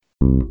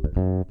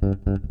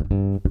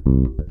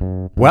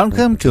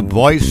Welcome to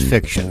Voice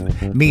Fiction.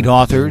 Meet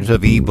authors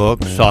of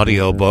ebooks,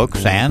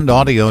 audiobooks, and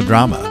audio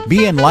drama.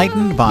 Be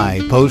enlightened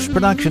by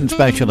post-production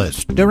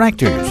specialists,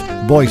 directors,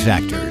 voice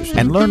actors,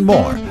 and learn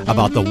more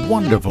about the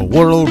wonderful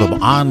world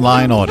of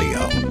online audio.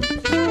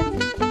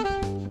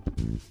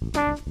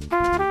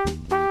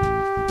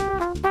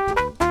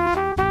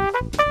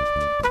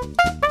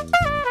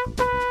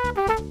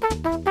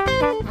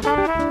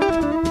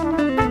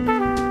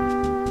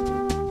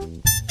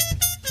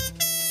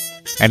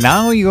 And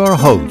now your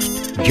host,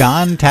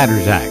 John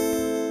Tatterzak.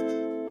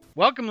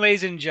 Welcome,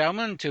 ladies and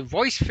gentlemen, to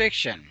Voice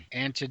Fiction.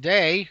 And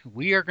today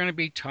we are going to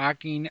be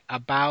talking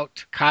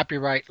about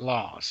copyright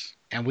laws.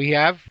 And we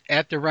have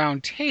at the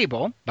round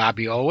table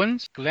Bobby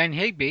Owens, Glenn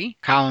Higby,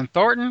 Colin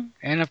Thornton,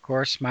 and of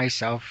course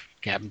myself,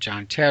 Captain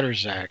John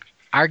Tatterzak.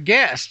 Our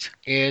guest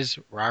is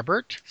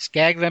Robert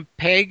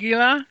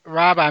Scagliapaglia.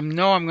 Rob, I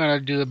know I'm going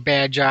to do a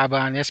bad job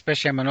on this,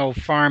 especially I'm an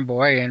old farm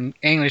boy and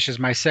English is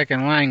my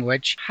second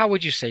language. How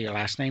would you say your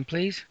last name,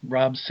 please?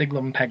 Rob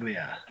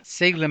Scagliapaglia.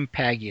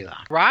 Scagliapaglia.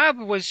 Rob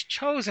was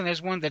chosen as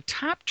one of the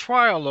top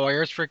trial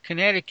lawyers for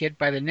Connecticut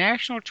by the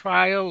National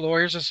Trial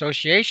Lawyers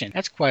Association.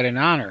 That's quite an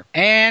honor.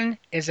 And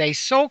is a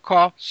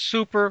so-called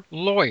super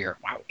lawyer.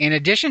 Wow. In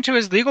addition to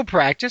his legal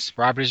practice,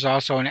 Robert is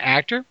also an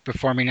actor,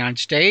 performing on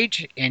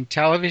stage, in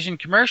television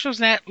commercials,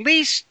 and at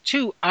least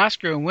 2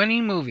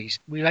 Oscar-winning movies.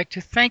 We'd like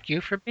to thank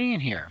you for being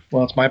here.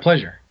 Well, it's my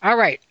pleasure. All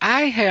right,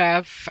 I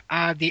have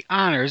the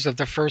honors of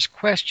the first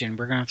question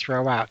we're going to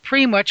throw out.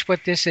 Pretty much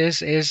what this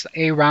is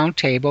a round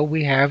table.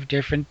 We have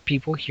different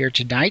people here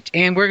tonight,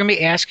 and we're going to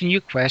be asking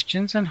you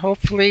questions and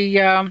hopefully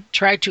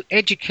try to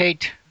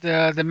educate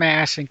the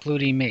mass,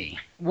 including me.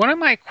 One of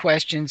my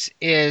questions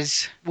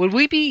is, would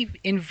we be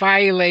in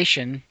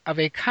violation of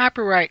a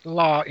copyright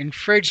law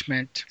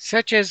infringement,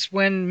 such as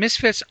when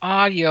Misfits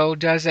Audio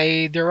does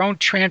their own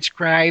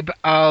transcribe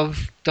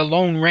of The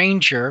Lone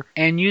Ranger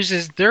and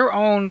uses their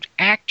own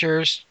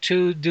actors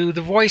to do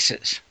the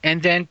voices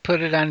and then put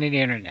it on the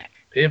internet?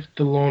 If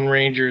The Lone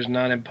Ranger is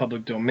not in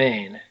public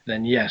domain,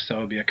 then yes, that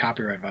would be a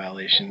copyright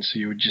violation. So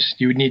you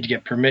would need to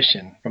get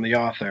permission from the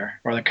author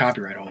or the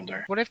copyright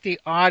holder. What if the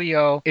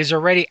audio is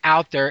already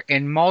out there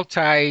in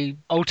multi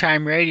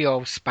old-time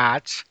radio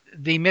spots?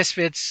 The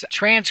Misfits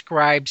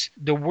transcribes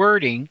the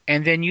wording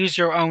and then use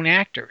their own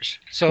actors,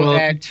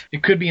 that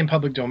it could be in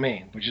public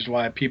domain, which is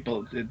why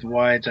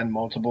it's on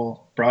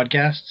multiple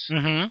broadcasts.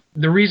 Mm-hmm.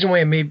 The reason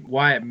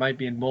why it might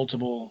be in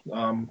multiple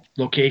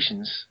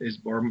locations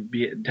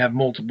have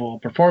multiple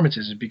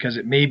performances is because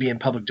it may be in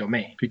public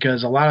domain.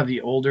 Because a lot of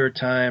the older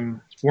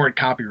time weren't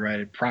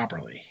copyrighted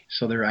properly,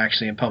 so they're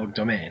actually in public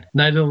domain.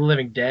 Night of the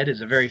Living Dead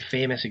is a very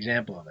famous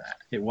example of that.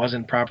 It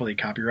wasn't properly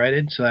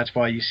copyrighted, so that's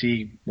why you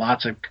see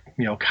lots of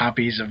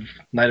copies of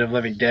Night of the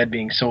Living Dead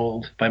being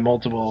sold by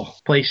multiple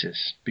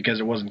places because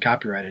it wasn't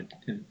copyrighted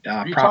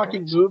Are you properly.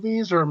 talking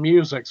movies or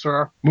music,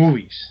 sir?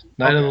 Movies.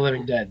 Night of the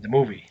Living Dead, the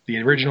movie, the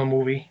original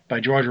movie by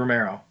George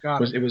Romero.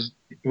 It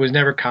was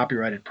never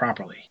copyrighted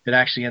properly.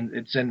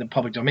 It's in the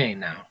public domain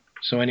now.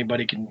 So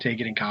anybody can take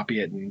it and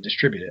copy it and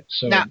distribute it.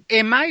 So now,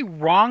 am I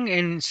wrong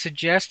in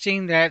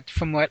suggesting that,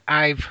 from what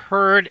I've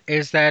heard,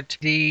 is that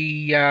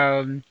the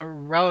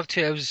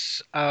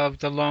relatives of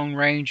the Lone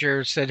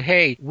Ranger said,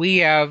 hey, we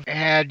have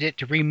had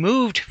it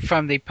removed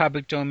from the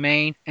public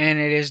domain and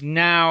it is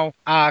now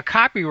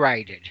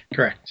copyrighted?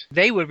 Correct.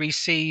 They would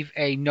receive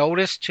a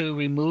notice to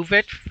remove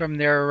it from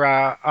their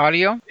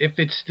audio? If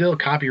it's still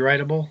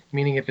copyrightable,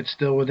 meaning if it's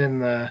still within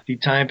the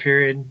time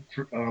period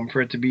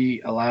for it to be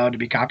allowed to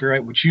be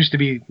copyright, which used to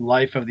be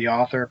life of the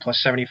author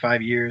plus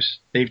 75 years.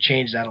 They've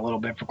changed that a little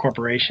bit for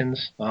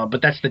corporations,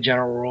 but that's the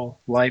general rule,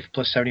 life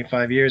plus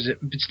 75 years. If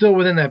it's still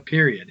within that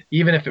period,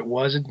 even if it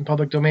was in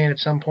public domain at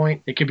some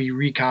point, it could be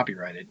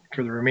recopyrighted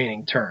for the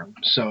remaining term.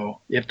 So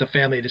if the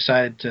family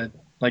decided to,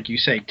 like you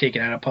say, take it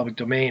out of public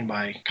domain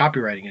by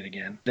copyrighting it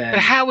again, then... But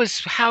how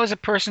is a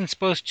person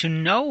supposed to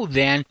know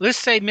then? Let's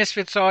say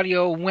Misfits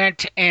Audio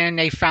went and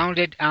they found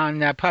it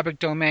on public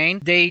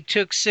domain. They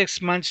took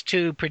 6 months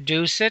to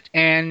produce it,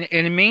 and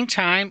in the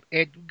meantime,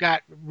 it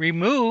got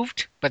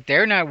removed, but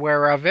they're not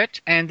aware of it,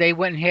 and they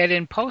went ahead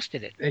and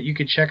posted it. You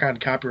can check on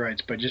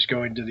copyrights by just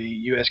going to the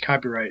U.S.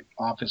 Copyright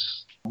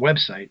Office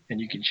website, and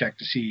you can check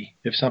to see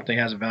if something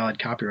has a valid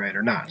copyright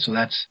or not. So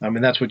that's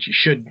what you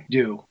should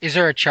do. Is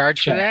there a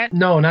charge for that?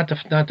 No, not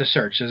to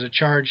search. There's a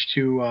charge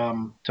to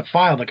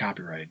file the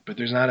copyright, but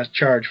there's not a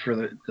charge for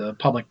the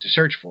public to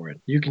search for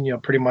it. You can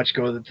pretty much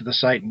go to the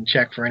site and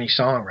check for any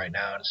song right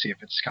now to see if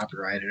it's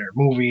copyrighted or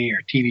movie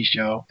or TV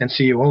show and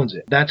see who owns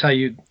it. That's how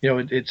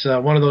it's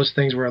one of those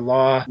things where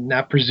law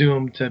not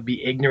presumed to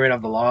be ignorant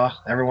of the law.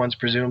 Everyone's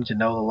presumed to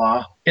know the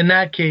law. In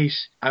that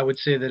case, I would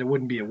say that it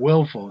wouldn't be a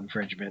willful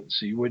infringement,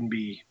 so you wouldn't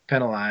be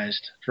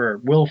penalized for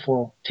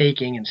willful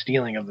taking and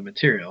stealing of the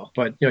material.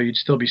 But, you'd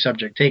still be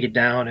subject to take it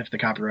down if the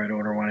copyright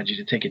owner wanted you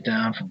to take it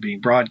down from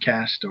being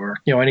broadcast or,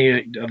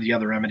 any of the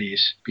other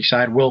remedies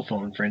beside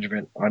willful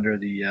infringement under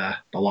the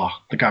law,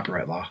 the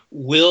copyright law.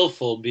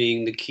 Willful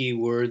being the key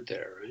word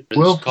there, right? This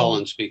Willful- is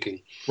Colin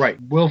speaking. Right.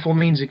 Willful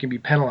means it can be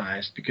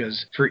penalized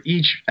because for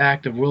each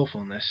act of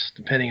willfulness,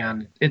 depending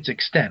on its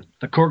extent,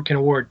 the court can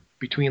award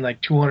between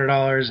like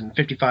 $200 and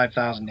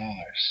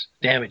 $55,000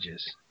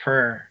 damages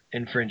per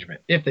infringement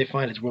if they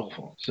find it's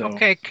willful. So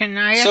Okay, can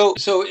I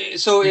ask?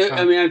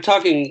 I mean, I'm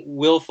talking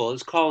willful.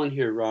 It's Colin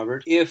here,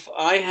 Robert. If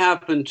I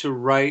happen to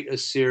write a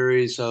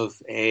series of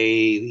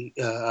a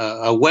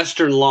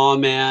Western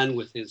lawman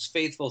with his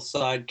faithful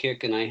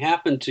sidekick, and I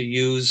happen to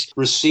use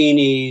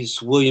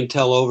Rossini's William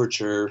Tell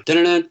Overture, if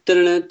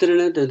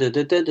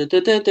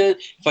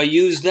I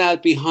use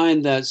that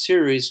behind that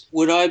series,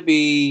 would I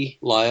be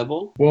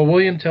liable? Well,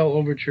 William Tell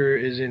Overture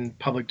is in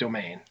public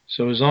domain.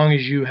 So as long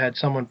as you had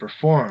someone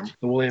perform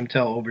the William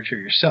Tell Overture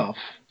yourself,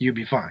 you'd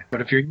be fine. But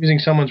if you're using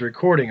someone's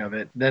recording of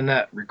it, then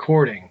that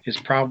recording is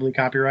probably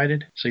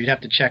copyrighted. So you'd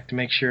have to check to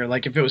make sure,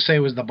 like if it was, say it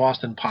was the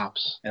Boston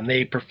Pops, and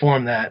they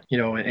performed that,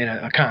 in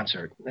a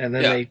concert, and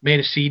then they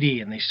made a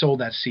CD and they sold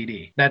that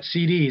CD. That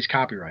CD is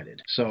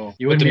copyrighted. So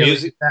you wouldn't be able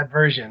to use that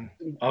version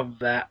of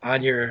that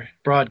on your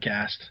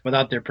broadcast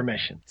without their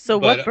permission. So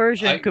what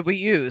version could we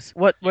use?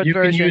 What you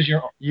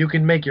version? You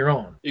can make your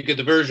own. You get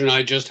the version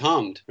I just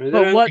hummed.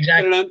 But what?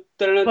 Exactly.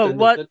 But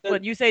what?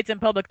 When you say it's in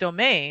public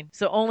domain,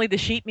 so only the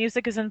sheet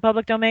music is in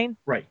public domain?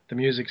 Right. The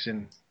music's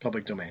in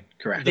public domain.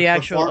 Correct. The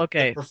actual,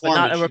 but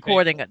not a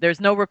recording. There's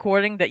no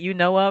recording that you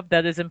know of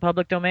that is in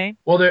public domain?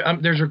 Well,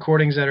 there's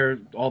recordings that are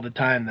all the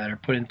time that are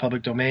put in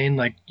public domain.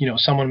 Like,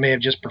 someone may have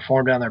just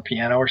performed on their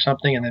piano or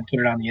something and then put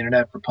it on the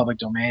internet for public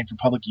domain, for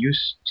public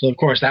use. So, of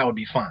course, that would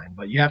be fine.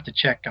 But you have to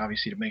check,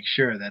 obviously, to make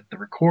sure that the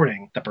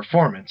recording, the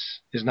performance,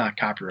 is not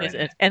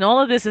copyrighted. And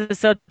all of this is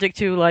subject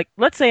to, like,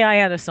 let's say I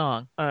had a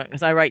song,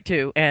 because I write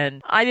too,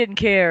 and I didn't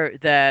care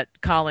that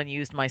Colin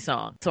used my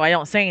song, so I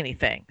don't say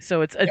anything.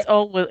 So it's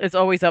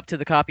always up to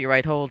the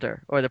copyright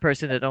holder or the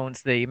person that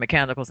owns the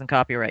mechanicals and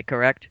copyright,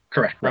 correct?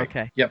 Correct. Right.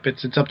 Okay. Yep.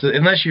 It's up to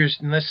unless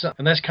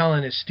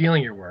Colin is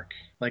stealing your work.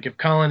 Like if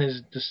Colin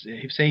is,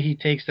 say he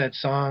takes that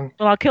song,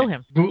 well, I'll kill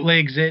him.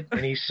 Bootlegs it,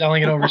 and he's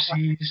selling it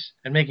overseas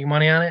and making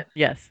money on it.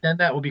 Yes. Then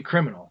that will be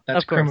criminal.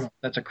 That's of course. Criminal.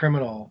 That's a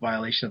criminal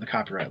violation of the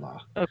copyright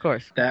law. Of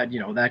course. That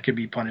that could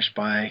be punished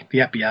by the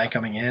FBI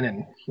coming in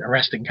and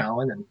arresting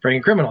Colin and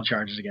bringing criminal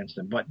charges against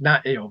him. But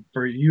not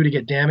for you to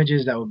get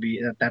damages,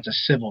 that's a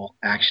civil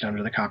action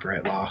under the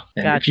copyright law.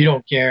 And if you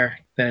don't care,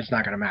 then it's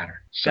not going to matter.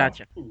 So,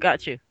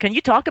 Got you. Can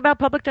you talk about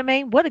public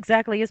domain? What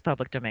exactly is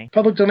public domain?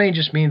 Public domain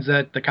just means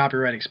that the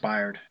copyright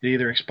expired. It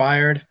either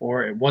expired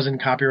or it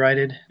wasn't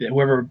copyrighted.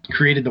 Whoever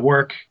created the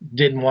work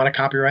didn't want to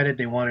copyright it.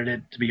 They wanted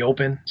it to be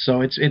open. So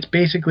it's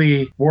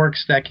basically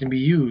works that can be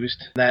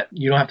used that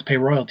you don't have to pay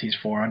royalties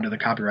for under the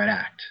Copyright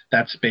Act.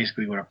 That's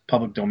basically what a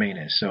public domain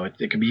is. So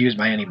it can be used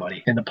by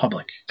anybody in the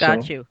public.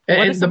 Got you.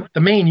 And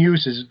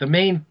the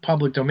main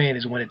public domain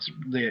is when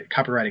the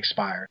copyright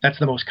expired. That's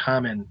the most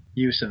common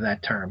use of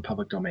that term,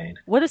 public domain.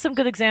 What are some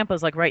good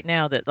examples, like right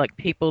now, that like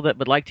people that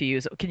would like to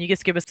use? Can you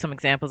just give us some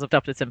examples of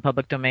stuff that's in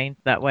public domain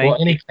that way?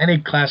 Well, any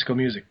classical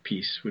music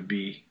piece would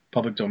be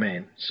public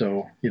domain.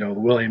 So, the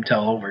William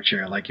Tell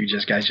Overture, like you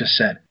guys just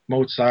said,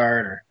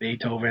 Mozart or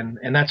Beethoven.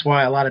 And that's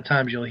why a lot of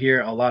times you'll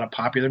hear a lot of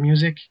popular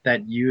music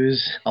that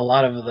use a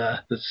lot of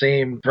the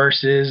same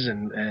verses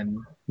and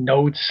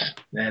notes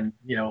and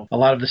a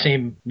lot of the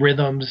same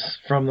rhythms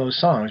from those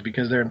songs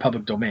because they're in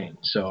public domain.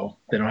 So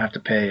they don't have to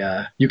pay.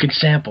 You can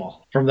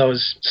sample from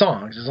those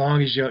songs as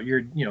long as you're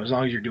as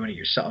long as you're doing it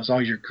yourself, as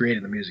long as you're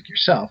creating the music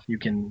yourself. You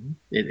can.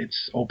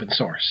 It's open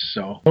source.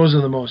 So those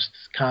are the most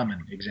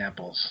common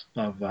examples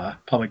of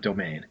public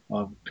domain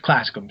of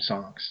classical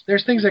songs.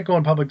 There's things that go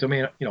in public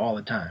domain all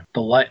the time.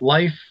 The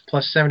life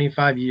plus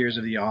 75 years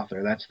of the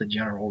author. That's the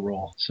general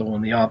rule. So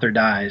when the author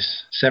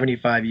dies,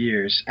 75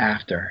 years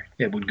after,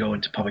 it would go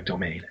into public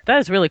domain. That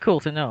is really cool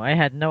to know. I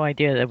had no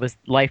idea that it was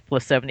life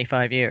plus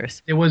 75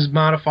 years. It was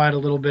modified a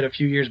little bit a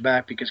few years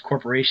back because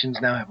corporations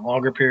now have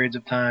longer periods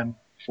of time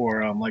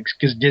for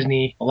because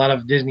Disney, a lot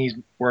of Disney's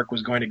work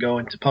was going to go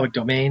into public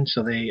domain,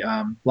 so they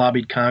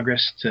lobbied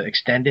Congress to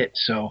extend it.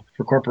 So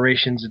for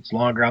corporations, it's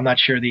longer. I'm not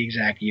sure the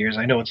exact years.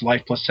 I know it's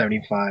life plus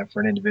 75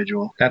 for an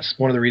individual. That's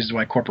one of the reasons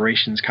why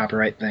corporations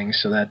copyright things,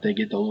 so that they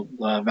get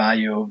the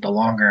value of the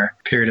longer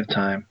period of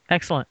time.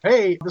 Excellent.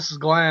 Hey, this is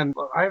Glenn.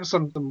 I have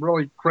some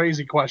really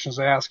crazy questions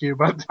to ask you,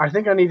 but I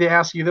think I need to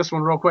ask you this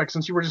one real quick,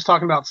 since you were just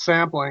talking about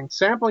sampling.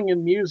 Sampling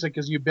in music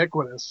is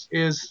ubiquitous.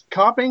 Is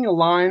copying a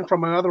line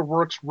from another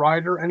work's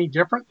writer any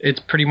different? It's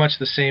pretty much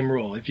the same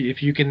rule.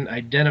 If you can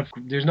identify,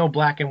 there's no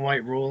black and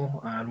white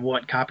rule on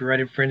what copyright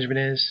infringement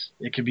is.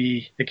 It could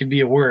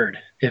be a word.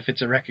 If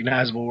it's a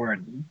recognizable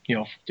word,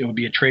 it would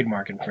be a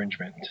trademark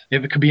infringement.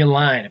 If it could be a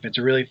line, if it's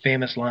a really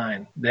famous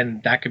line,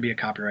 then that could be a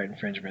copyright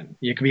infringement.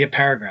 It could be a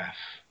paragraph.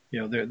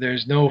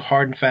 There's no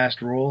hard and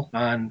fast rule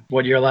on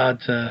what you're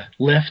allowed to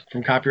lift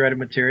from copyrighted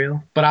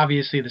material. But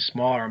obviously, the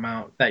smaller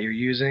amount that you're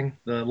using,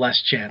 the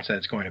less chance that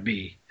it's going to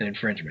be an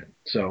infringement.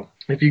 So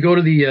if you go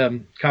to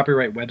the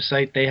copyright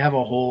website, they have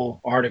a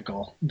whole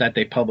article that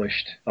they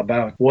published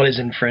about what is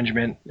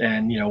infringement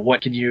and,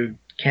 what can you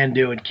can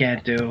do and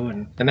can't do,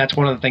 and that's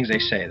one of the things they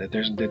say, that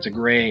it's a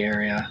gray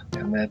area,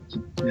 and that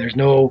there's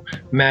no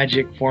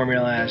magic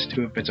formula as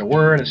to if it's a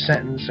word, a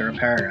sentence, or a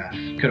paragraph.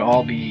 It could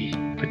all be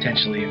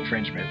potentially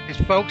infringement.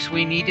 Folks,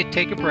 we need to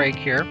take a break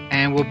here,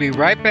 and we'll be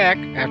right back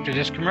after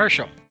this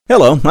commercial.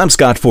 Hello, I'm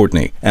Scott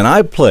Fortney, and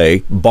I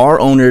play bar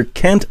owner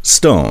Kent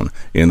Stone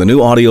in the new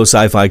audio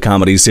sci-fi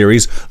comedy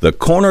series, The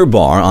Corner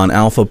Bar on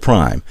Alpha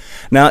Prime.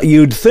 Now,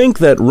 you'd think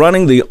that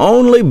running the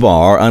only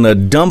bar on a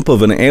dump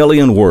of an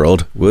alien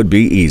world would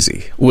be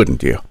easy,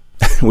 wouldn't you?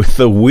 With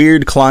the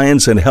weird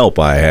clients and help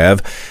I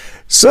have,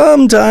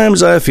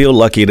 sometimes I feel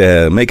lucky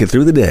to make it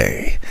through the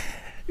day.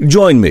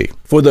 Join me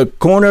for The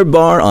Corner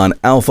Bar on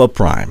Alpha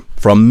Prime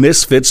from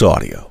Misfits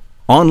Audio.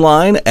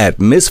 Online at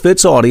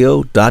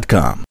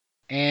misfitsaudio.com.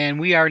 And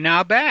we are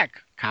now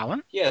back.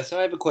 Colin? Yes,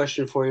 I have a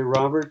question for you,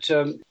 Robert.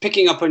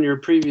 Picking up on your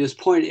previous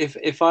point,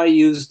 if I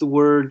use the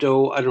word,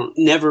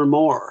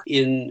 nevermore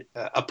in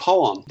a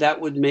poem,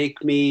 that would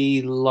make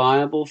me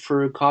liable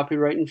for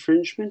copyright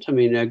infringement? I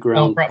mean, Edgar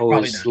Allan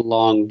Poe is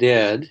long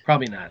dead.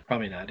 Probably not.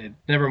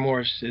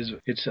 Nevermore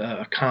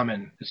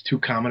it's too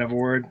common of a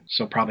word,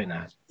 so probably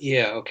not.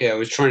 Yeah, okay. I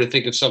was trying to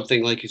think of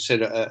something, like you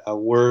said, a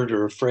word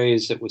or a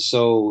phrase that was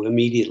so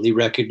immediately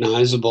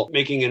recognizable,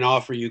 making an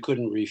offer you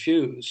couldn't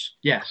refuse.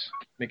 Yes.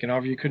 Make an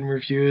offer you couldn't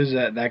refuse,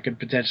 that could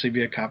potentially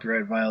be a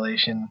copyright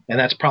violation. And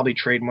that's probably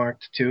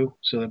trademarked too,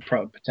 so that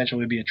potentially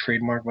would be a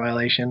trademark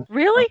violation.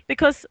 Really?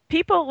 Because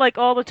people, like,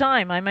 all the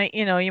time,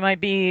 you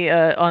might be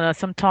on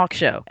some talk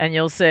show, and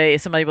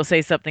somebody will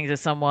say something to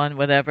someone,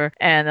 whatever,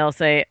 and they'll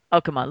say,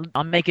 oh, come on,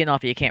 I'm making an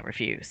offer you can't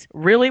refuse.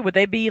 Really? Would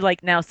they be,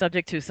 like, now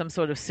subject to some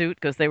sort of suit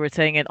because they were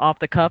saying it off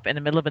the cuff in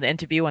the middle of an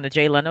interview on the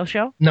Jay Leno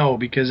show? No,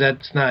 because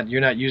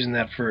you're not using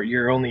that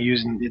you're only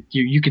using it,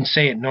 you can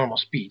say it in normal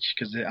speech,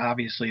 because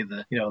obviously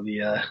the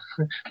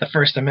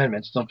First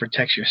Amendment still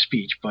protects your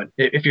speech. But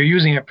if you're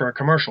using it for a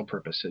commercial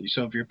purpose,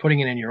 so if you're putting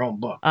it in your own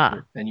book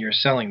and you're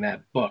selling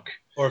that book,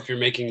 or if you're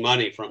making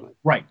money from it.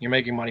 Right, you're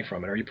making money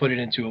from it, or you put it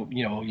into,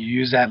 you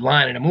use that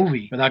line in a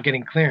movie without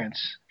getting clearance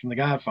from The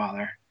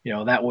Godfather,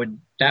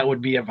 that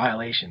would be a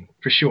violation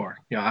for sure.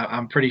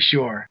 I'm pretty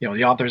sure,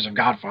 the authors of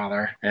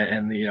Godfather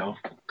and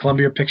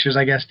Columbia Pictures,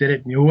 I guess, did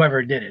it.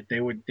 Whoever did it, they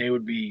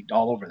would be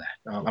all over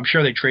that. I'm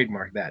sure they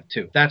trademarked that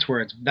too. That's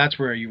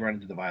where you run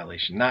into the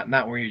violation,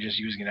 not where you're just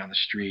using it on the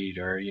street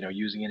or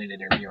using it in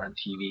an interview on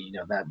TV.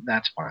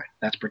 That's fine.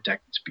 That's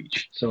protected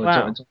speech. So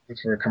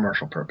it's for a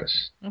commercial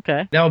purpose.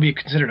 Okay. That would be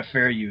considered a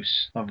fair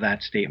use of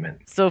that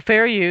statement. So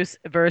fair use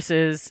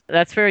versus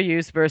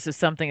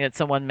something that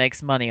someone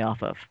makes money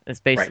off of is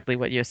basically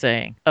what you're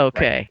saying.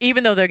 Okay. Right.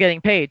 Even though they're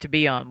getting paid to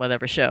be on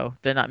whatever show,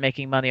 they're not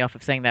making money off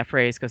of saying that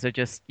phrase because they're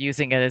just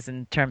using it as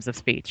in terms of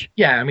speech.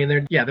 Yeah, I mean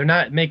they're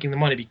not making the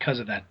money because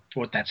of that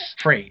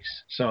phrase.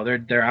 So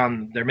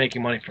they're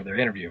making money for their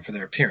interview, for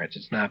their appearance.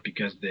 It's not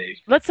because they.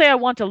 Let's say I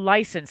want to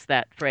license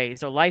that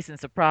phrase or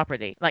license a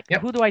property.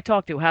 Who do I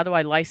talk to? How do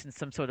I license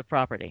some sort of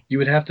property? You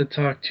would have to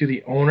talk to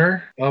the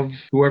owner of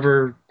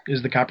whoever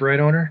is the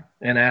copyright owner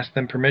and ask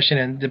them permission,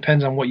 and it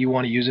depends on what you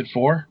want to use it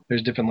for.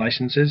 There's different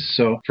licenses.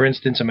 So for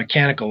instance, a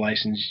mechanical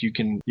license, you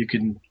can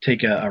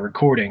take a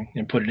recording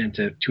and put it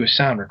into a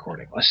sound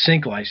recording. A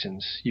sync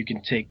license, you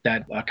can take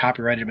that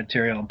copyrighted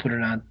material and put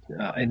it on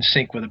in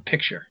sync with a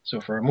picture.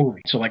 So for a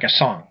movie, so like a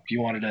song, if you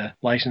wanted to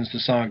license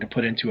the song to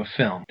put into a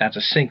film, that's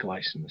a sync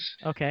license.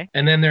 Okay.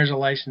 And then there's a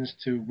license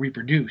to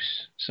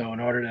reproduce. So in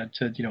order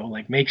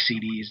to make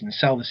CDs and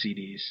sell the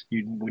CDs,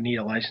 you would need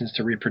a license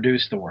to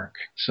reproduce the work.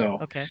 So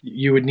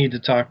you would need to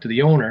talk to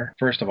the owner,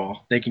 first of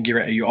all. They can give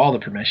you all the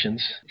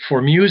permissions.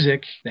 For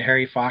music, the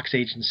Harry Fox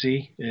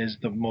Agency is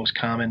the most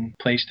common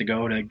place to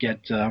go to get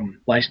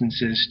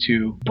licenses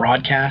to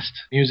broadcast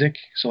music.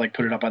 So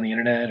put it up on the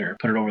internet or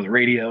put it over the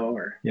radio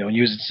or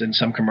use it in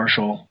some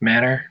commercial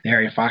manner, the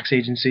Harry Fox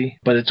Agency.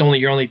 But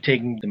you're only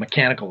taking the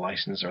mechanical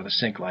license or the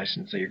sync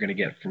license that you're going to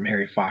get from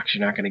Harry Fox.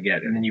 You're not going to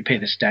get, and then you pay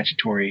the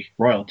statutory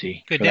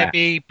royalty. Could that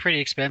be pretty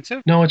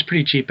expensive? No, it's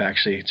pretty cheap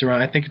actually.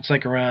 I think it's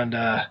around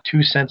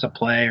 2 cents a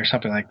play or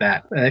something like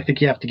that. And I think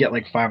you have to get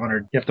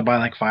 500. You have to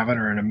buy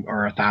 500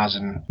 or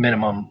 1,000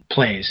 minimum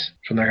plays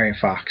from the Harry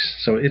Fox.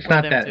 So it's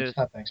not that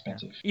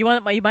expensive. You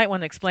might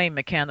want to explain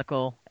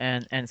mechanical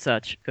and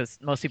such, because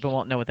most people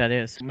won't know what that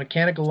is.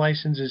 Mechanical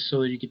license is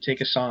so that you could take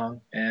a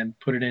song and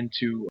put it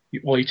into.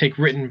 You take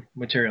written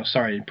material.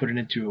 And put it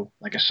into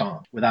a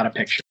song without a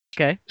picture.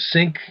 Okay.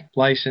 Sync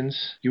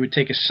license, you would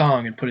take a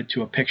song and put it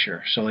to a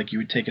picture. So you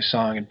would take a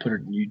song and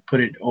you'd put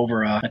it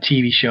over a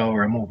TV show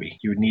or a movie.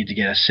 You would need to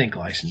get a sync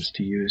license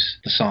to use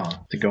the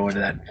song to go into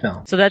that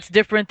film. So that's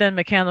different than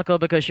mechanical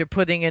because you're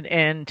putting it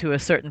into a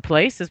certain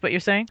place, is what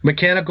you're saying?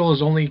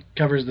 Mechanical only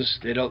covers this.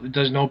 It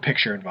does no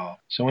picture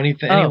involved. So any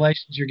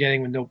license you're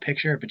getting with no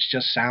picture, if it's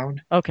just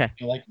sound. Okay.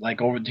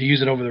 Over to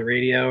use it over the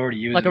radio or to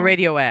use a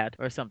radio ad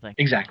or something.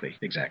 Exactly.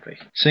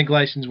 Sync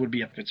license would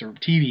be if it's a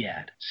TV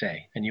ad,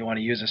 say, and you want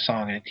to use a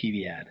song in a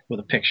TV ad with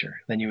a picture,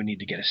 then you would need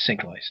to get a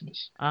sync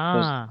license.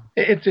 Ah.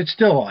 It's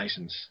still a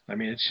license. I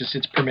mean,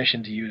 it's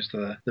permission to use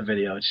the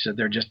video.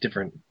 They're just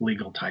different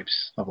legal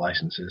types of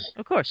licenses.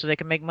 Of course, so they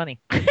can make money.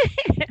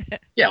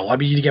 Yeah, well, I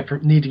mean, you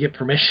need to get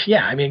permission.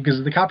 Yeah, I mean,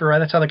 because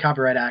that's how the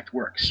Copyright Act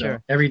works. So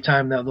Sure. every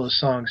time that those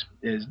songs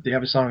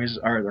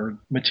or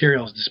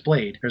material is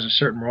displayed, there's a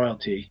certain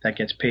royalty that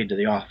gets paid to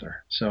the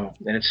author. So,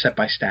 and it's set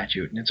by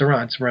statute, and it's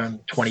around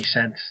 20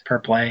 cents per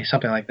play,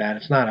 something like that.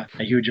 It's not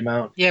a huge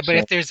amount. Yeah, but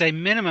if there's a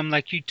minimum,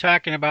 like you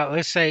talking about,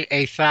 let's say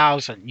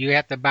 1,000, you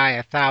have to buy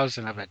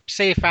 1,000 of it.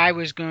 Say if I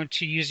was going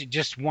to use it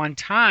just one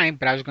time,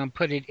 but I was going to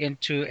put it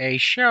into a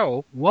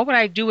show, what would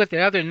I do with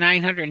the other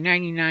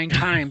 999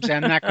 times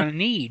I'm not going to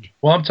need?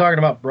 Well, I'm talking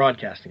about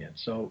broadcasting it.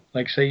 So,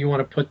 like, say you want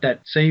to put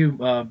that, say you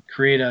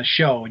create a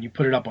show and you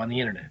put it up on the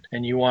internet,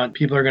 and you want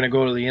people are going to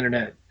go to the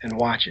internet and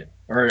watch it,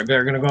 or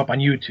they're going to go up on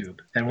YouTube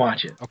and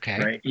watch it. Okay.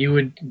 Right? You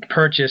would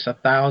purchase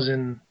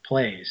 1,000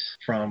 plays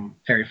from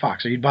Harry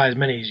Fox. So you'd buy as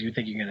many as you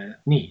think you're going to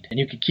need. And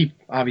you could keep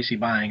obviously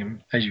buying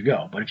them as you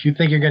go. But if you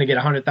think you're going to get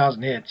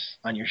 100,000 hits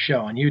on your show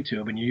on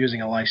YouTube and you're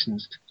using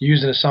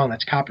a song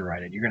that's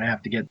copyrighted, you're going to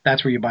have to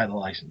that's where you buy the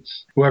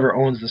license. Whoever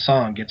owns the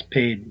song gets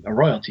paid a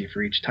royalty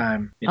for each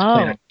time it's played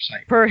on your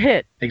site. Per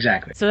hit.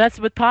 Exactly. So that's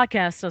with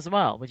podcasts as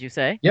well, would you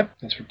say? Yep,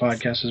 that's for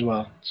podcasts as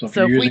well. So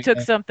if we took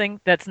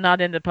something that's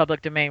not in the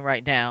public domain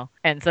right now,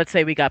 and let's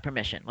say we got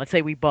permission, let's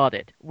say we bought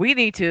it, we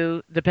need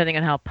to, depending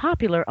on how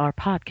popular our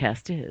podcast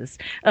is,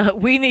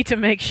 we need to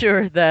make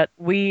sure that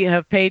we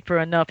have paid for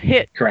enough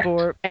hits. Correct.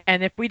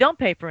 And if we don't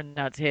pay for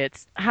enough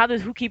hits,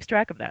 who keeps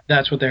track of that?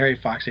 That's what the Harry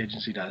Fox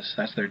agency does.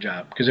 That's their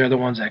job, because they're the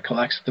ones that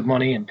collects the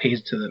money and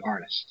pays to the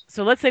artist.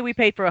 So let's say we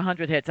paid for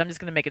 100 hits. I'm just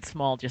going to make it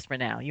small just for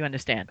now. You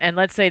understand? And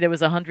let's say there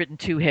was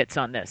 102 hits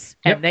on this,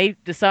 and they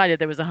decided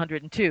there was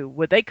 102.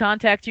 Would they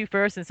contact you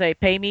first and say,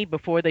 pay me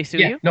before they sue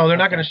you? No, they're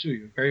not going to sue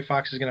you. Harry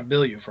Fox is going to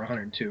bill you for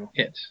 102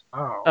 hits.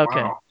 Oh,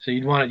 okay. Wow. So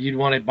you'd want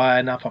to buy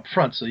enough up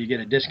front so you get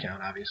a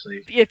discount,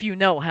 obviously. If you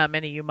know how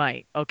many you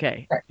might.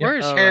 Okay. Right. Where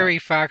is Harry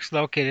Fox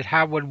located?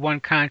 How would one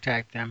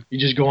contact them? You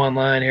just go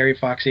online, Harry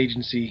Fox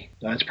Agency.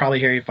 It's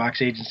probably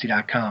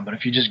harryfoxagency.com, but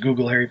if you just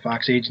Google Harry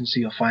Fox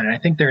Agency, you'll find it. I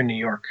think they're in New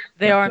York.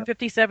 They are on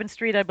 57th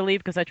Street, I believe,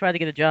 because I tried to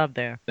get a job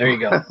there. There you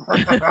go.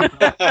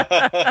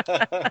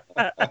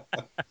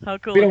 How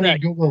cool We is don't that?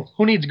 need Google.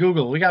 Who needs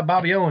Google? We got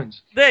Bobby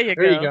Owens. There you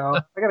There you go.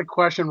 I got a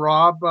question,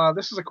 Rob.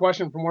 This is a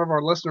question from one of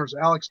our listeners,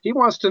 Alex. He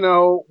wants to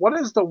know, what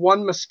is the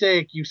one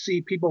mistake you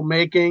see people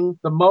making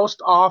the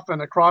most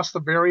often across the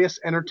various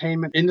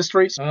entertainment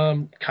industries?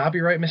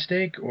 Copyright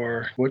mistake,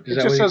 or what? It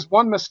just says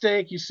one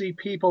mistake you see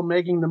people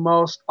making the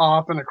most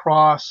often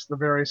across the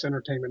various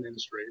entertainment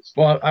industries.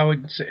 Well, I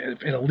would say,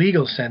 in a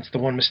legal sense, the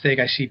one mistake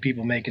I see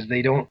people make is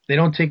they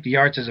don't take the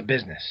arts as a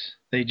business.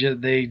 They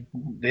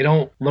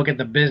don't look at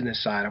the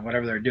business side of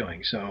whatever they're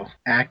doing. So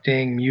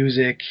acting,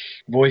 music,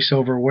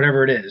 voiceover,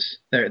 whatever it is,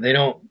 they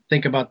don't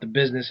think about the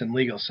business and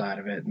legal side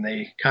of it, and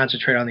they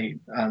concentrate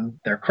on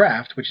their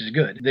craft, which is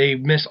good. They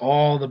miss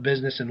all the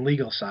business and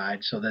legal side,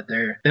 so that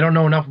they don't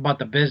know enough about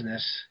the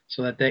business,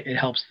 so that it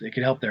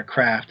could help their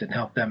craft and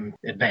help them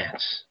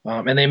advance.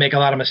 And they make a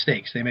lot of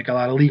mistakes. They make a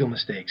lot of legal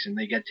mistakes, and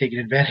they get taken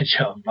advantage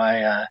of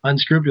by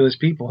unscrupulous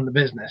people in the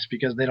business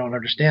because they don't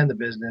understand the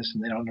business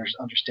and they don't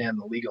understand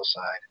the legal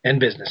side and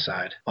business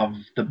side of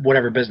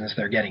whatever business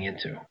they're getting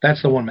into.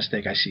 That's the one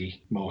mistake I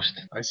see most.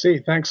 I see.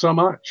 Thanks so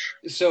much.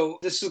 So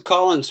this is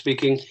Colin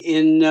speaking.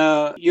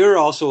 You're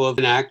also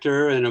an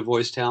actor and a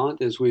voice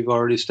talent, as we've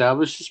already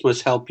established. This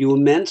must help you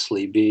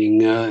immensely,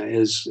 being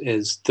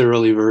as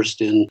thoroughly versed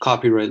in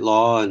copyright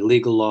law and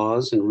legal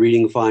laws and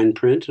reading fine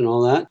print and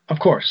all that. Of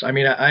course. I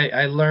mean,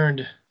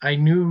 I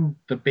knew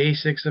the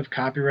basics of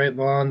copyright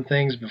law and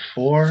things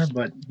before,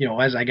 but,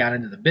 as I got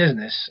into the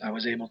business, I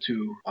was able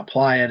to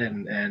apply it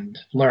and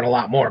learn a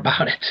lot more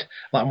about it,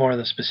 a lot more of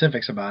the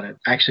specifics about it,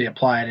 actually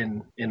apply it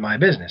in my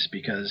business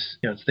because,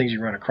 it's things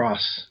you run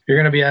across. You're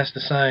going to be asked to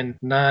sign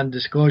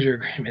non-disclosure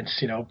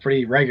agreements,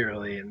 pretty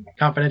regularly, and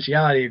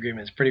confidentiality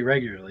agreements pretty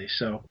regularly.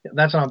 So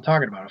that's what I'm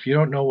talking about. If you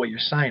don't know what you're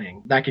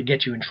signing, that could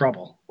get you in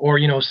trouble. Or,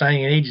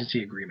 signing an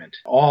agency agreement.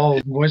 All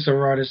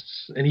voiceover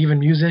artists and even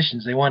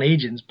musicians, they want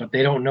agents, but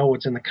they don't know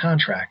what's in the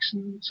contracts.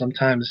 And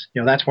sometimes,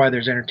 that's why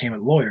there's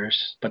entertainment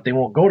lawyers, but they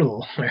won't go to the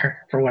lawyer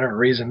for whatever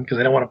reason because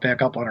they don't want to pay a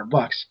couple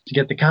 $100 to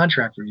get the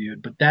contract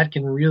reviewed. But that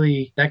can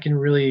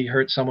really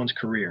hurt someone's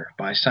career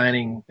by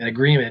signing an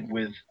agreement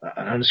with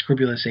an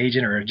unscrupulous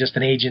agent or just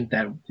an agent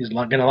that is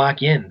going to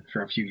lock you in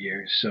for a few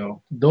years.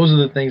 So those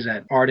are the things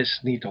that artists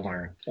need to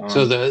learn.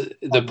 So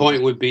the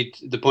point would be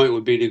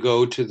to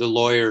go to the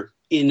lawyer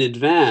in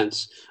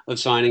advance of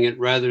signing it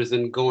rather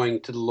than going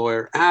to the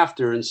lawyer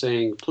after and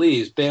saying,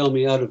 please bail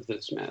me out of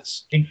this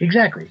mess.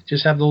 Exactly.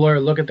 Just have the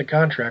lawyer look at the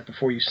contract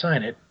before you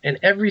sign it. And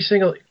every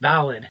single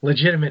valid,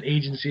 legitimate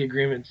agency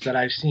agreements that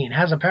I've seen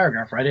has a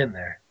paragraph right in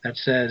there that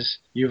says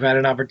you've had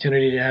an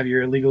opportunity to have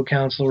your legal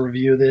counsel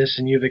review this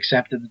and you've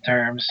accepted the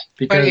terms.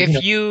 Because,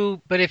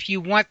 but if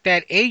you want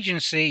that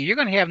agency, you're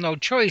going to have no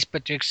choice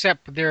but to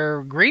accept their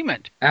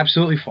agreement.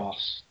 Absolutely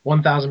false.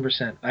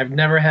 1,000%. I've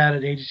never had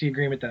an agency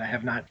agreement that I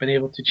have not been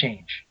able to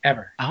change,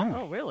 ever.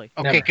 Oh, really?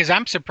 Okay, because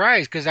I'm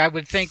surprised, because I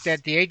would think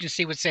that the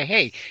agency would say,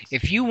 hey,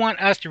 if you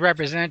want us to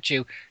represent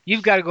you,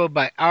 you've got to go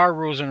by our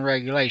rules and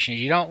regulations.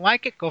 You don't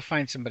like it, go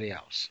find somebody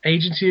else.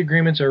 Agency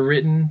agreements are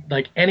written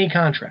like any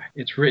contract.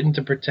 It's written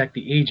to protect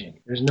the agent.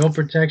 There's no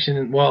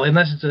protection, well,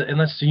 unless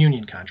it's a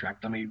union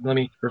contract. Let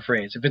me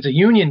rephrase. If it's a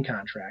union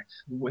contract,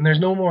 when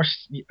there's no more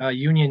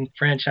union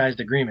franchised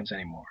agreements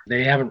anymore.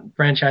 They haven't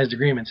franchised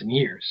agreements in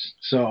years.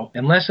 So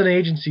unless an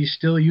agency is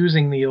still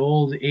using the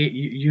old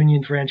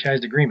union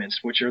franchised agreements,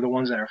 which are the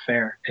ones that are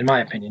fair, in my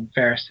opinion,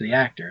 fairest to the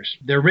actors,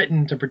 they're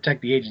written to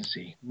protect the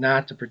agency,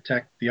 not to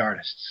protect the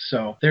artists.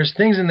 So there's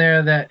things in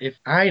there that if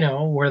I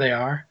know where they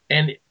are,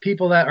 and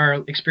people that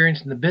are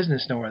experienced in the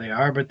business know where they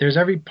are, but there's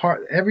every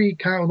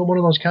one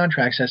of those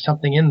contracts has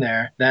something in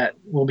there that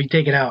will be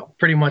taken out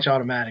pretty much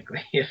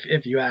automatically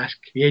if you ask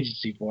the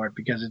agency for it,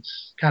 because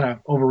it's kind of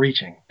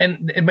overreaching.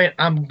 And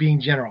I'm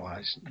being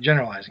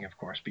generalizing, of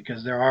course,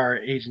 because there are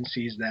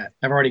agencies that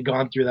have already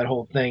gone through that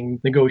whole thing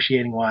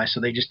negotiating wise, so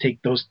they just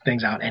take those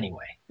things out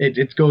anyway.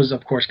 It goes,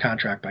 of course,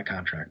 contract by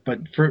contract. But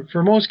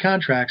for most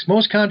contracts,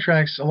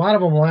 a lot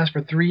of them will last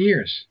for 3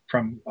 years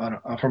from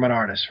an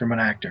artist, from an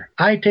actor.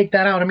 I take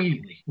that out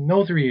immediately.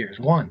 No 3 years,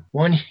 1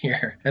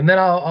 year, and then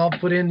I'll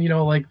put in,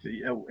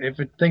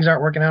 if things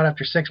aren't working out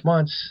after 6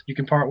 months, you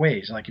can part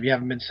ways. Like if you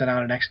haven't been sent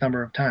out an X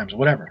number of times,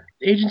 whatever.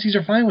 Agencies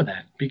are fine with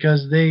that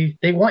because they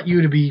want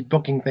you to be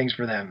booking things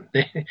for them.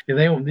 They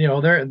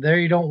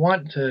don't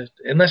want to,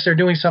 unless they're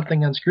doing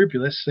something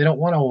unscrupulous, they don't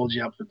want to hold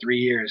you up for 3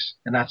 years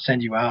and not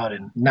send you out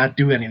and not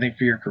do anything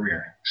for your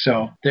career.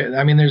 So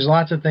there's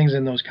lots of things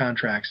in those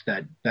contracts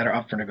that are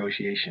up for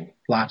negotiation.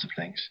 Lots of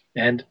things.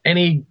 And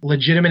any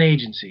legitimate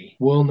agency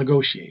will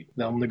negotiate.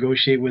 They'll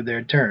negotiate with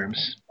their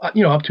terms, up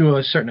to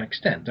a certain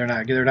extent. They're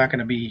not going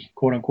to be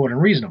quote unquote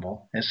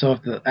unreasonable. And so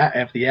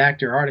if the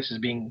actor or artist is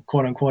being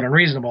quote unquote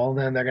unreasonable,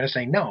 then they're going to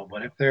say no.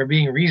 But if they're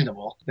being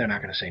reasonable, they're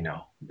not going to say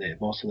no.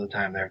 Most of the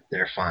time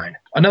they're fine.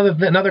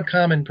 Another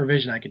common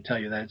provision I can tell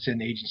you that's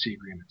in agency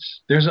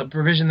agreements. There's a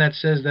provision that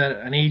says that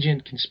an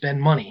agent can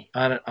spend money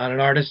on an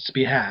artist's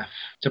behalf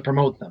to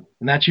promote them.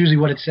 And that's usually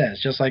what it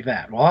says, just like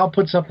that. Well, I'll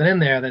put something in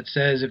there that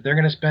says if they're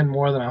going to spend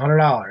more than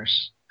 $100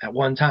 at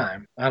one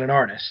time on an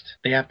artist,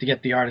 they have to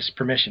get the artist's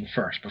permission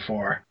first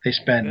before they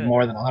spend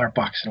more than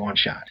 $100 in one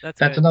shot.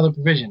 That's another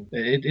provision.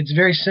 It's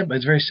very simple.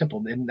 It's very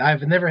simple, and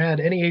I've never had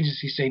any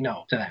agency say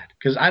no to that,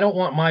 because I don't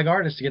want my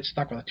artist to get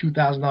stuck with a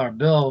 $2,000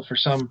 bill for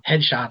some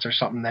headshots or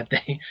something that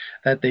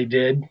they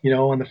did,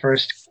 on the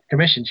first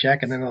commission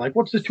check, and then they're like,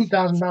 "What's the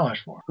 $2,000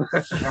 for?"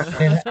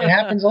 It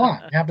happens a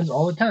lot. It happens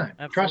all the time.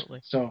 Absolutely. Trust me.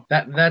 So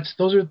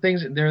those are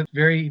things. They're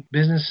very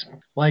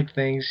business-like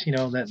things,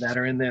 that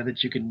are in there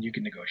that you can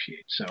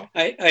negotiate. So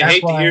I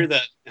hate to hear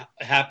that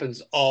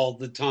happens all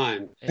the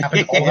time.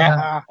 Happens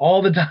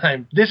all the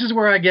time. This is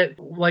where I get,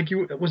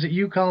 was it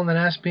you, Colin, that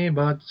asked me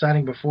about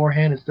signing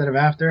beforehand instead of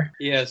after?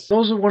 Yes.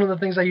 Those are one of the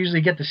things I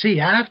usually get to see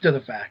after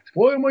the fact.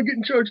 Why am I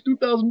getting charged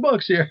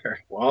 $2,000 here?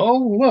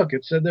 Well, look,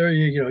 it said there,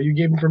 you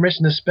gave them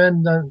permission to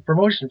spend on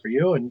promotion for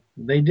you, and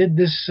they did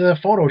this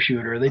photo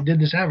shoot, or they did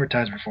this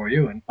advertisement for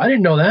you, and I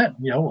didn't know that.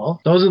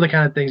 Well, those are the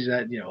kind of things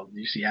that,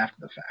 you see after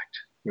the fact,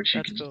 which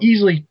you can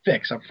easily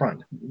fix up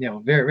front,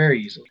 very,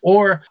 very easily.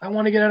 Or I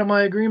want to get out of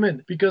my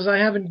agreement because I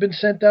haven't been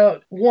sent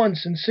out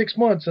once in 6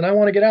 months and I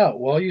want to get out.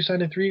 Well, you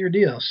signed a 3-year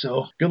deal,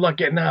 so good luck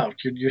getting out.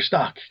 You're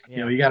stuck.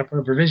 Yeah. You got to put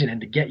a provision in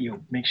to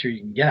make sure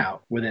you can get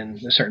out within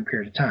a certain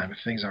period of time if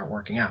things aren't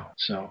working out.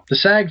 So the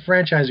SAG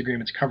franchise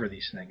agreements cover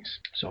these things.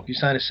 So if you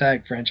sign a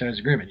SAG franchise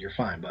agreement, you're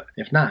fine. But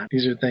if not,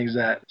 these are things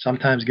that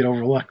sometimes get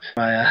overlooked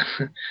by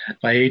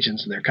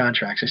agents and their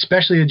contracts,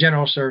 especially the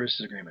general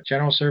services agreement.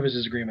 General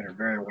services agreement are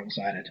very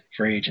one-sided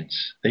for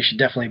agents. They should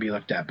definitely be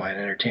looked at by an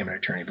entertainment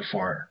attorney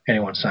before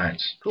anyone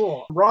signs.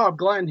 Cool. Rob,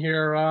 Glenn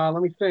here.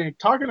 Let me think.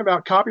 Talking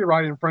about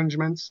copyright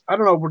infringements, I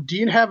don't know, do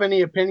you have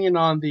any opinion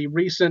on the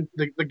recent,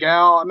 the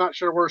gal, I'm not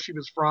sure where she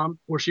was from,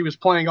 where she was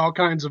playing all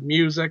kinds of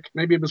music.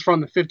 Maybe it was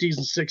from the 50s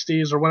and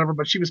 60s or whatever,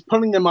 but she was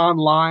putting them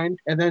online,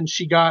 and then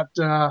she got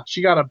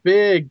a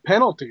big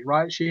penalty,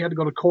 right? She had to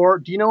go to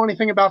court. Do you know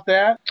anything about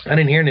that? I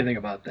didn't hear anything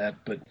about that,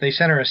 but they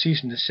sent her a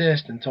cease and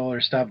desist and told her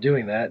to stop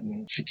doing that,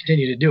 and she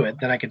continued to do it.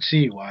 Then I could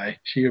see why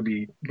she would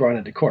be brought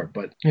into court.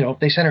 But, if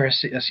they sent her a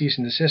cease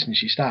and desist and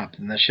she stopped,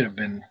 then that should have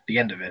been the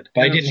end of it.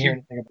 But I didn't hear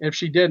anything about it. If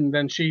she didn't,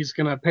 then she's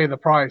going to pay the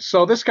price.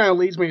 So this kind of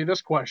leads me to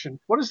this question.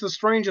 What is the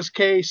strangest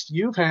case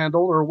you've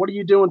handled, or what are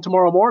you doing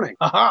tomorrow morning?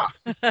 Aha!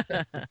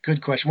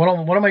 Good question.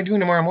 What am I doing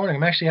tomorrow morning?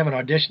 I'm actually having an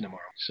audition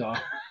tomorrow. So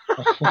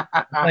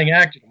I'm playing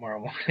actor tomorrow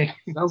morning.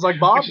 Sounds like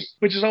Bob.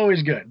 Which is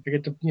always good. I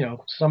get to,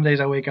 some days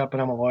I wake up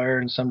and I'm a lawyer,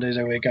 and some days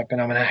I wake up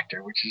and I'm an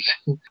actor, which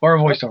is, or a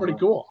voiceover. That's pretty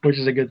cool. Which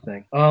is a good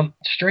thing.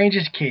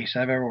 Strangest case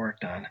I've ever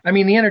worked on. I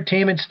mean, the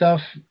entertainment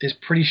stuff is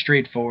pretty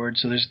straightforward,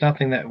 so there's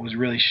nothing that was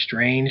really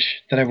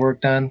strange that I've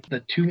worked on.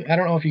 I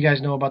don't know if you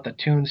guys know about the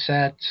Tune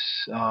Sets,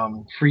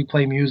 free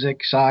play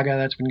music saga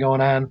that's been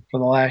going on for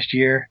the last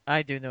year.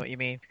 I do know what you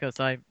mean, because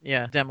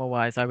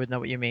demo-wise, I would know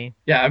what you mean.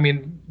 Yeah, I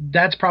mean,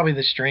 that's probably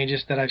the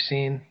strangest that I've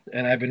seen,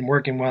 and I've been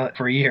working with it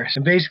for years.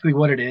 And basically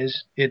what it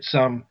is, it's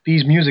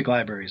these music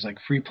libraries, like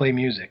free play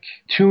music.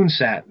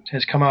 TuneSat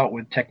has come out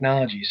with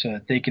technology so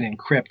that they can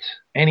encrypt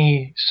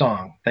any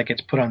song that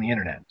gets put on the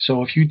internet.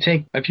 So if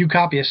you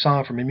copy a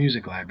song from a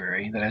music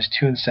library that has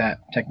TuneSat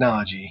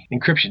technology,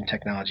 encryption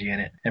technology in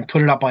it, and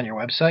put it up on your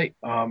website,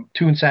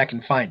 TuneSat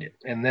can find it.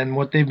 And then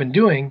what they've been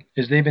doing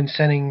is they've been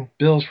sending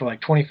bills for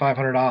like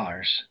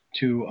 $2,500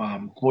 to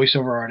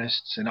voiceover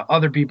artists and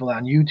other people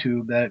on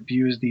YouTube that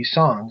views these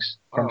songs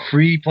from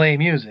free play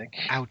music.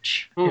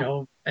 Ouch.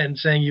 And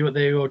saying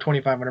they owe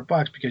 $2,500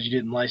 because you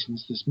didn't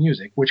license this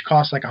music, which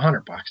costs like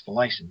 $100 to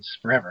license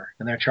forever,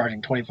 and they're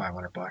charging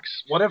 $2,500.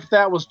 What if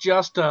that was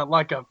just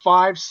like a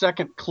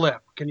 5-second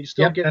clip? Can you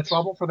still get in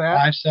trouble for that?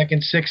 5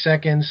 seconds, 6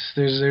 seconds.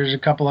 There's a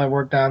couple I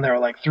worked on that were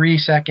like 3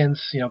 seconds,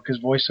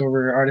 because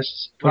voiceover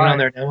artists put it on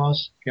their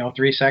demos.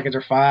 3 seconds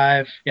or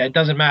 5. Yeah, it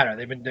doesn't matter.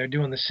 They're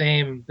doing the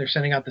same. They're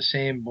sending out the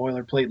same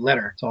boilerplate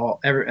letter to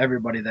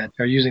everybody that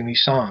are using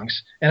these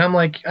songs. And I'm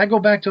like, I go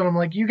back to them. I'm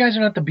like, you guys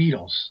are not the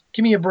Beatles.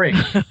 Give me a break.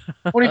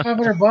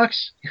 $2,500.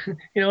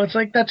 It's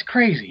like, that's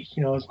crazy.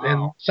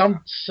 And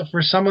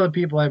for some of the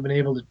people I've been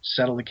able to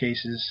settle the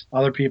cases,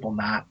 other people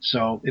not.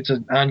 So it's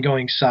an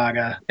ongoing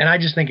saga. And I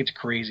just think it's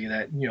crazy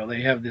that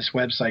they have this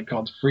website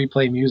called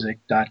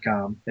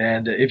freeplaymusic.com,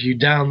 and if you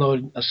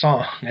download a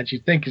song that you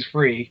think is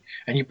free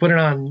and you put it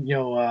on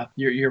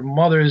your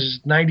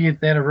mother's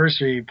 90th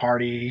anniversary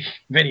party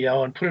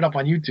video and put it up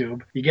on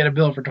YouTube, you get a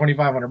bill for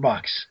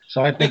 $2,500.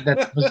 So I think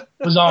that's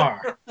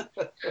bizarre.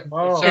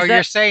 So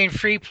you're saying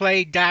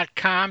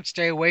freeplay.com,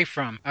 stay away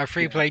from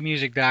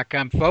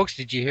freeplaymusic.com. Folks,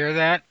 did you hear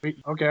that?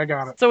 Okay, I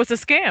got it. So it's a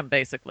scam,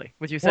 basically,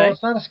 would you say? Well,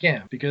 it's not a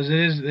scam because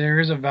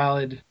there is a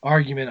valid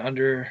argument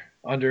under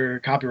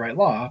copyright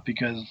law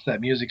because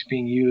that music's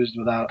being used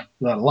without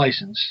a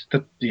license.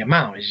 The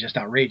amount is just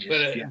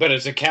outrageous. But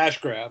it's a cash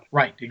grab.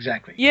 Right,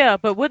 exactly. Yeah,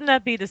 but wouldn't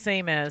that be the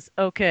same as,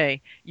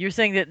 okay, you're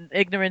saying that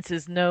ignorance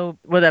is no,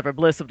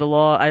 bliss of the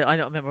law. I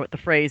don't remember what the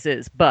phrase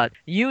is, but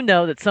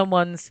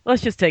that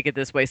let's just take it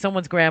this way,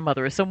 someone's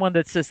grandmother is someone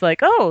that's just like,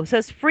 it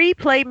says free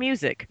play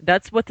music.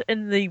 That's what's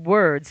in the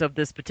words of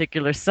this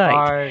particular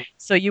site.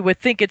 So you would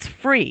think it's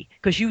free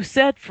because you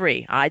said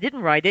free. I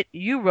didn't write it.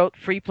 You wrote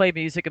free play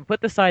music and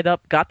put the site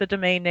up, got the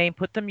domain name,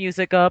 put the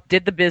music up,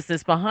 did the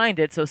business behind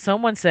it. So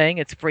someone's saying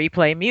it's free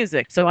play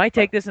music. So I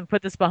take this and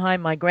put this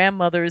behind my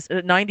grandmother's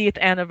 90th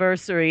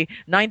anniversary,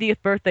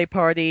 90th birthday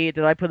party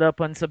that I put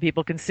up on so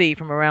people can see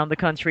from around the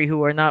country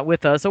who are not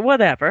with us or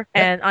whatever.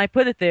 And I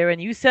put it there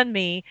and you send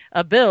me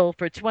a bill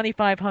for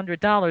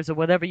 $2,500 or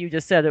whatever you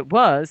just said it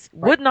was.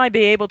 Wouldn't I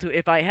be able to,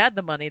 if I had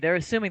the money, they're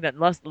assuming that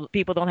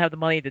people don't have the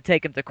money to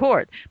take them to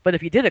court. But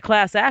if you did a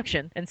class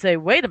action and say,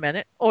 wait a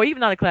minute, or even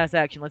not a class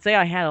action, let's say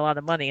I had a lot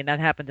of money and that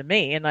happened to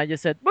me and I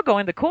just said, we're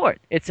going to court.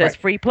 It says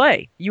free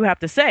play. You have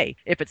to say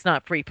if it's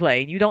not free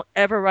play. You don't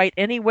ever write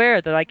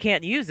anywhere that I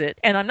can't use it.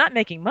 And I'm not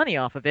making money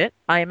off of it.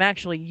 I am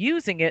actually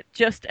using it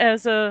just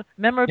as a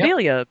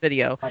memorabilia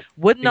video.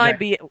 Wouldn't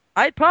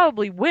I'd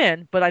probably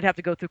win, but I'd have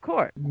to go through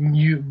court.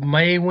 You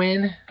may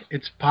win.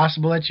 It's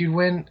possible that you'd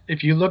win.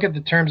 If you look at the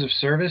terms of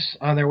service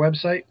on their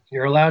website,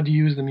 you're allowed to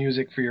use the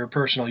music for your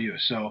personal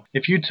use. So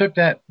if you took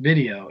that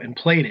video and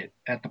played it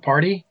at the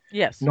party,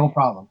 yes, no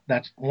problem.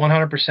 That's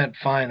 100%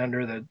 fine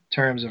under the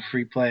terms of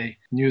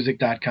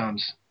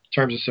freeplaymusic.com's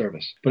terms of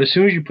service. But as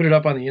soon as you put it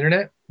up on the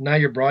internet, now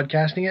you're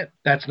broadcasting it,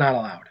 that's not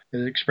allowed.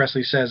 It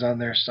expressly says on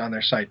their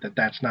site that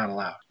that's not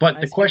allowed.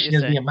 But the question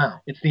is the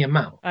amount. It's the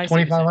amount.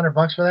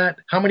 $2,500 for that?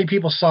 How many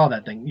people saw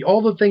that thing?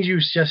 All the things you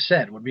just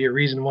said would be a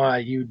reason why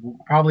you'd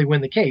probably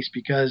win the case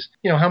because,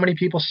 how many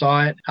people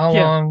saw it? How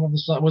long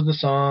was the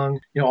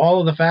song? All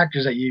of the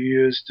factors that you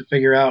use to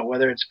figure out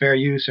whether it's fair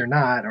use or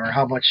not, or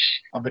how much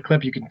of the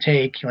clip you can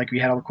take, like we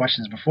had all the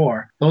questions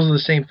before. Those are the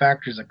same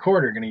factors a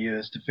court are going to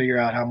use to figure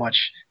out how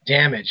much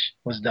damage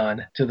was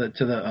done to the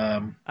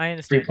I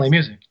understand. Free play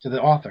music, to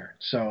the author.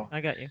 So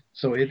I got you.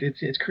 So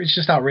it's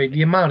just outrageous.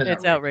 The amount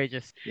is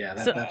outrageous.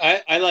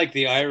 Yeah, I like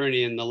the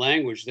irony in the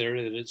language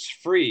there that it's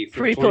free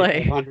for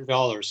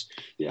 $2,500.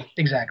 Yeah,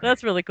 exactly.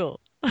 That's really cool.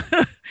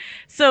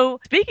 So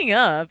speaking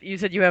of, you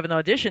said you have an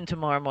audition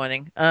tomorrow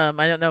morning. I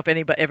don't know if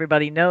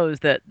everybody knows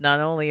that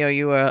not only are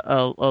you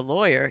a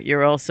lawyer,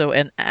 you're also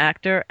an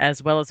actor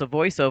as well as a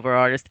voiceover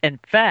artist. In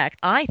fact,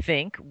 I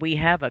think we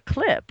have a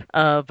clip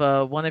of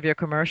one of your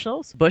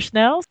commercials,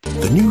 Bushnell's.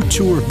 The new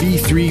Tour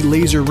V3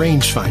 laser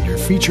rangefinder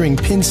featuring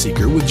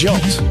Pinseeker with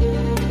Jolt.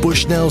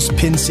 Bushnell's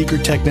Pin Seeker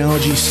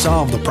technology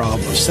solved the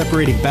problem of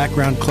separating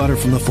background clutter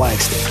from the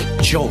flagstick.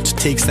 Jolt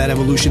takes that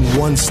evolution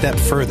one step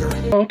further.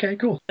 Okay,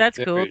 cool. That's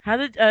cool. How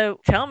did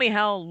tell me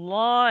how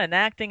law and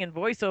acting and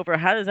voiceover?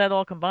 How does that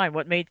all combine?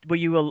 Were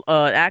you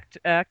a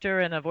actor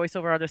and a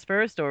voiceover artist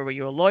first, or were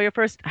you a lawyer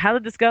first? How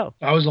did this go?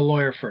 I was a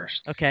lawyer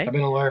first. Okay. I've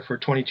been a lawyer for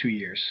 22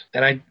 years,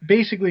 and I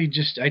basically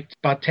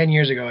about 10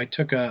 years ago I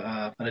took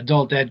an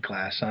adult ed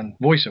class on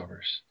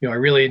voiceovers. I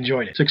really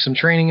enjoyed it. Took some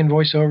training in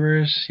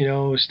voiceovers.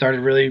 Started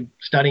really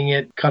studying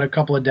it. Cut a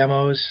couple of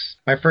demos.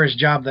 My first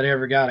job that I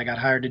ever got, I got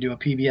hired to do a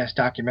PBS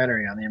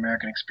documentary on the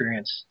American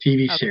Experience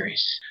TV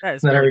series. That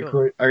is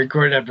cool. I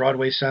recorded at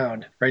Broadway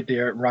Sound right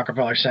there at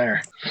Rockefeller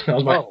Center. That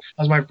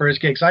was my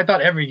first gig. So I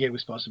thought every gig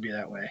was supposed to be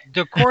that way.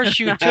 The course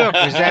you took,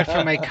 was that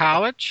from a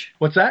college?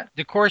 What's that?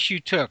 The course you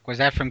took, was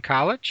that from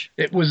college?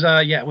 It was,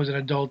 it was an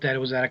adult ed. It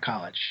was at a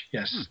college,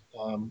 yes.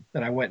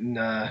 And I went and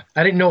I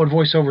didn't know what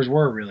voiceovers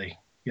were really.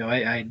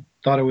 I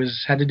thought it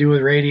had to do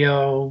with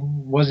radio,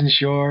 wasn't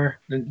sure.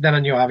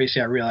 Then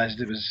obviously I realized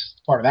it was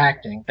part of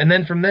acting. And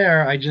then from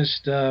there, I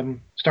just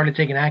started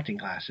taking acting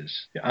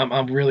classes.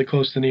 I'm really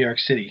close to New York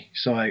City,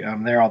 so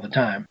I'm there all the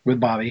time with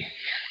Bobby.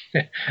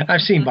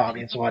 I've seen Bobby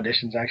in some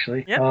auditions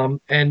actually. Yep.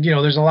 And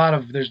there's a lot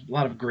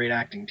of great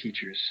acting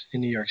teachers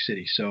in New York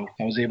City. So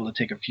I was able to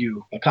take a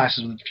few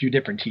classes with a few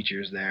different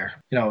teachers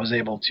there. I was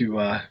able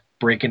to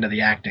break into the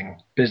acting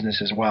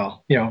business as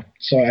well.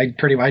 So I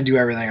do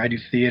everything. I do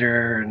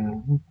theater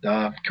and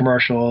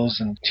commercials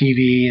and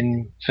TV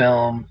and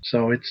film.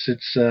 So it's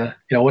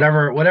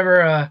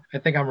whatever I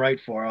think I'm right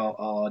for, I'll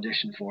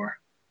audition for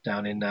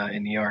down in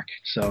New York.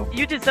 So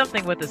you did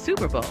something with the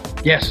Super Bowl.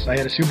 Yes, I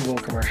had a Super Bowl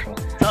commercial.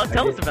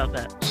 Tell us about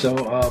that. So,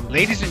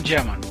 ladies and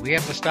gentlemen, we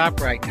have to stop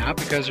right now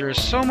because there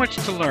is so much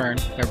to learn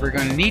that we're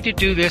going to need to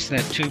do this in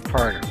a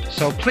two-parter.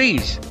 So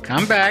please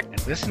come back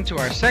and listen to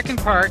our second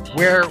part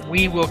where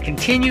we will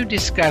continue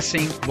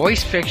discussing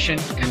voice fiction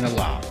and the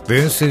law.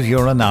 This is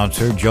your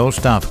announcer, Joe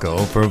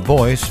Stofko, for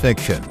Voice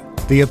Fiction.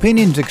 The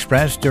opinions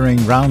expressed during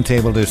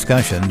roundtable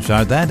discussions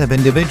are that of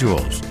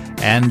individuals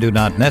and do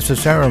not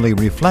necessarily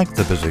reflect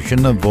the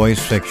position of Voice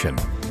Fiction.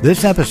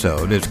 This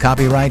episode is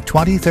copyright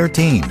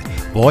 2013,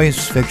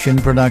 Voice Fiction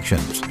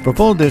Productions. For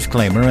full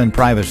disclaimer and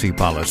privacy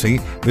policy,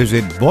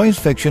 visit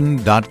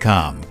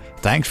voicefiction.com.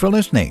 Thanks for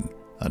listening.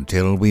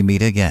 Until we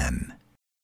meet again.